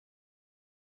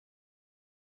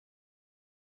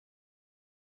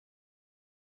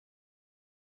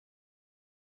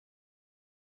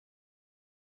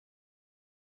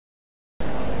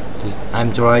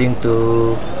I'm trying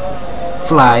to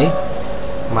fly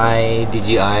my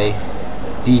DJI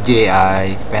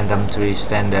Phantom 3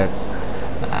 standard,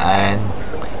 and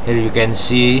here you can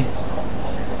see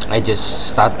I just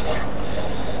start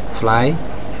fly,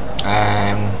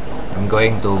 and I'm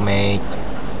going to make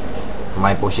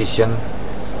my position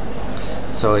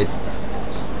so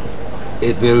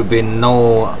it will be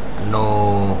no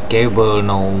cable,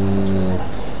 no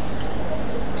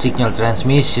signal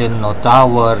transmission, no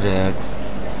tower that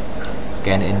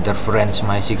can interference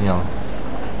my signal.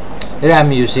 Here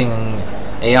I'm using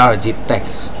ARGtek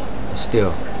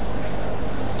still.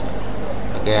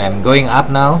 Okay, I'm going up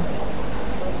now.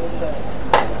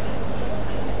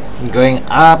 Going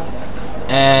up,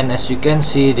 and as you can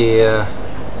see,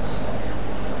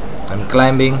 I'm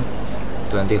climbing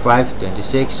 25,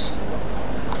 26,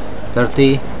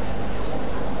 30,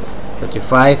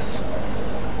 35,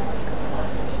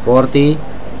 40,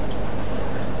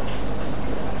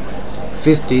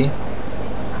 50,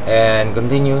 and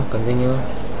continue.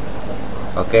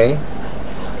 Okay,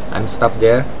 I'm stopped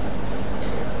there,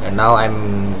 and now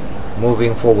I'm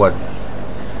moving forward.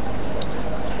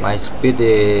 My speed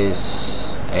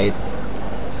is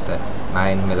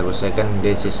 9 meters per second.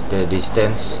 This is the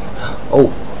distance.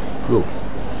 Oh, look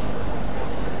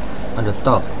on the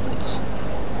top, it's,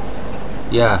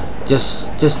 yeah,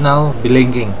 just now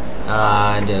blinking,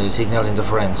 the signal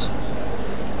interference.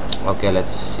 Okay,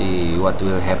 let's see what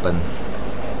will happen.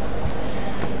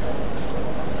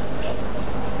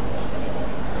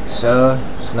 So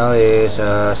now is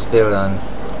still on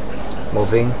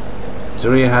moving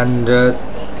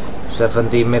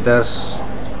 370 meters,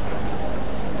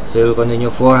 still continue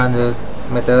 400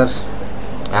 meters.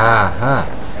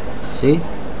 See,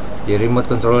 the remote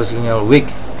control signal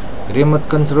weak. Remote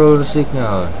control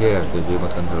signal here, the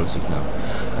remote control signal.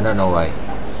 I don't know why,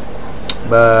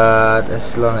 but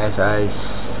as long as I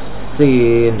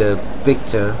see in the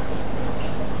picture,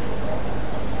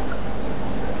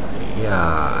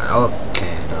 yeah,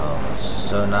 okay.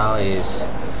 So now is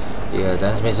the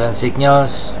transmission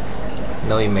signals,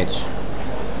 no image,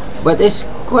 but it's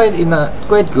quite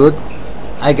good.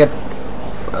 I get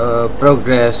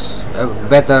progress,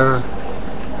 better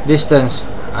distance.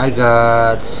 I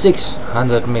got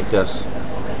 600 meters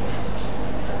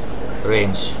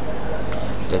range.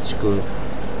 That's good.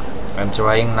 I'm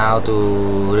trying now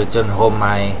to return home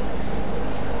my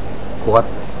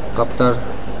quadcopter,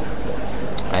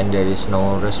 and there is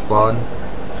no response.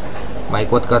 My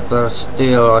quadcopter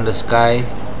still on the sky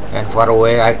and far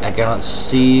away. I cannot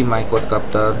see my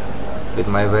quadcopter with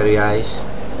my very eyes,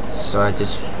 so I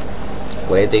just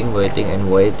waiting.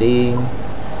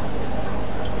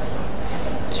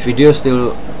 This video is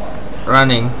still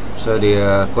running, so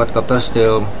the quadcopter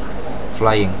still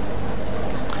flying.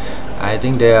 I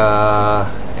think the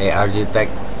ARGtek,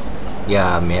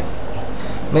 yeah,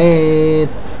 made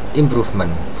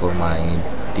improvement for my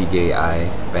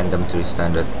DJI Phantom 3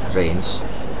 standard range.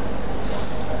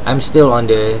 I'm still on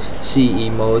the CE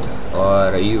mode,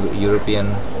 or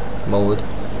European mode,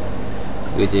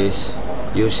 which is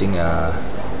using a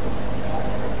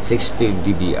 16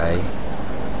 dBi.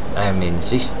 I mean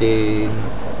 16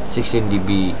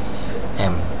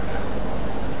 dBm.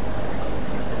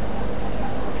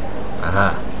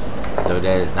 So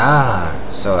there,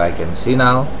 so I can see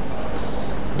now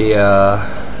the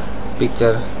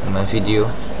picture in my video,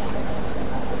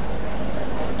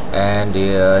 and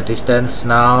the distance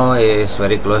now is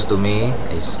very close to me.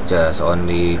 It's just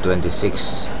only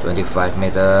 25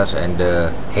 meters, and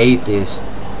the height is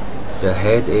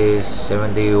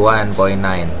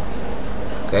 71.9.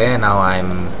 Okay, now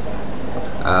I'm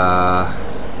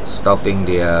stopping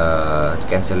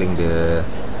canceling the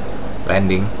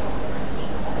landing.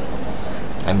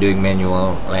 I'm doing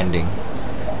manual landing,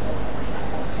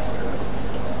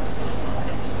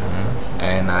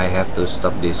 and I have to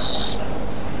stop this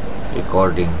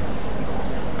recording.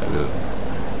 I will.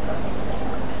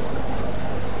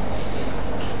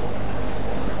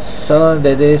 So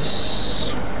that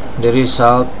is the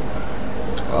result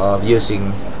of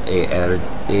using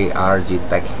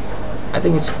ARGtek. I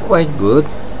think it's quite good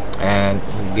and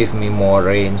give me more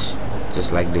range,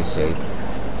 just like they said.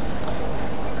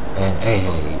 And hey,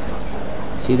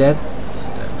 see that?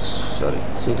 Sorry,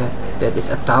 see that? That is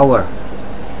a tower.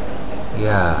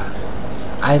 Yeah,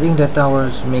 I think the tower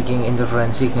is making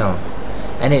interference signal.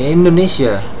 And in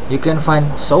Indonesia, you can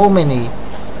find so many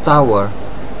tower.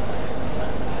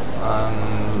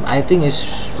 I think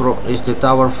it's the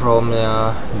tower from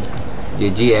the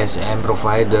GSM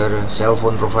provider, cell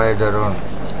phone provider, or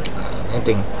I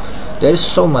think there is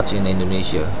so much in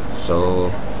Indonesia.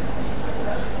 So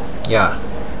yeah,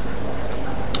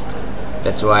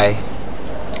 That's why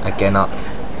I cannot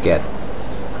get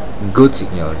good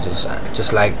signal,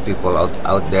 just like people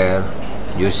out there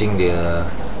using the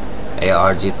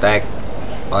ARGtek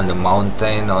on the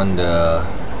mountain, on the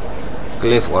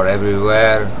cliff, or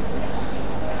everywhere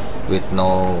with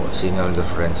no signal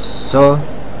interference. So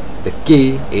the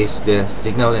key is the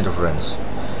signal interference.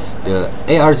 The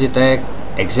ARGtek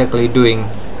exactly doing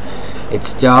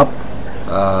its job,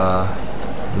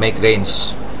 make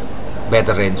range,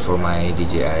 better range for my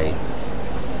DJI,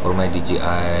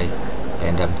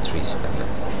 Tandem 3 standard.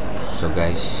 So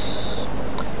guys,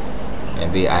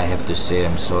 maybe I have to say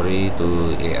I'm sorry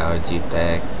to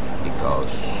ARGtek,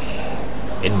 because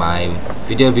in my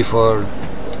video before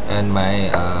and my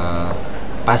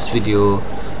past video,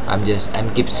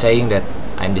 I'm keep saying that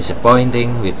I'm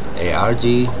disappointing with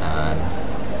ARG,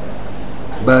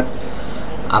 but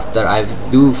after I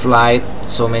do flight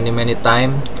so many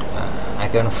time, I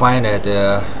can find that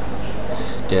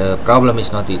the problem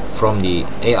is not from the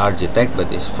ARGtek,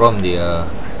 but it's from the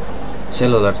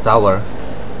cellular tower.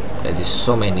 That is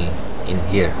so many in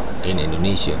here in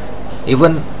Indonesia.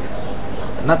 Even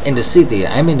not in the city,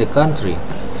 I'm in the country,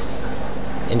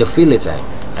 in the village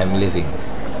I'm living.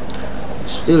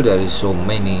 Still there is so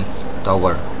many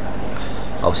tower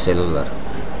of cellular.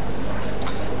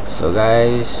 So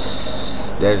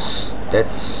guys,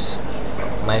 that's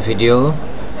my video,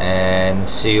 and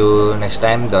see you next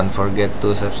time. Don't forget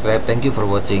to subscribe. Thank you for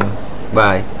watching.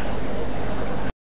 Bye.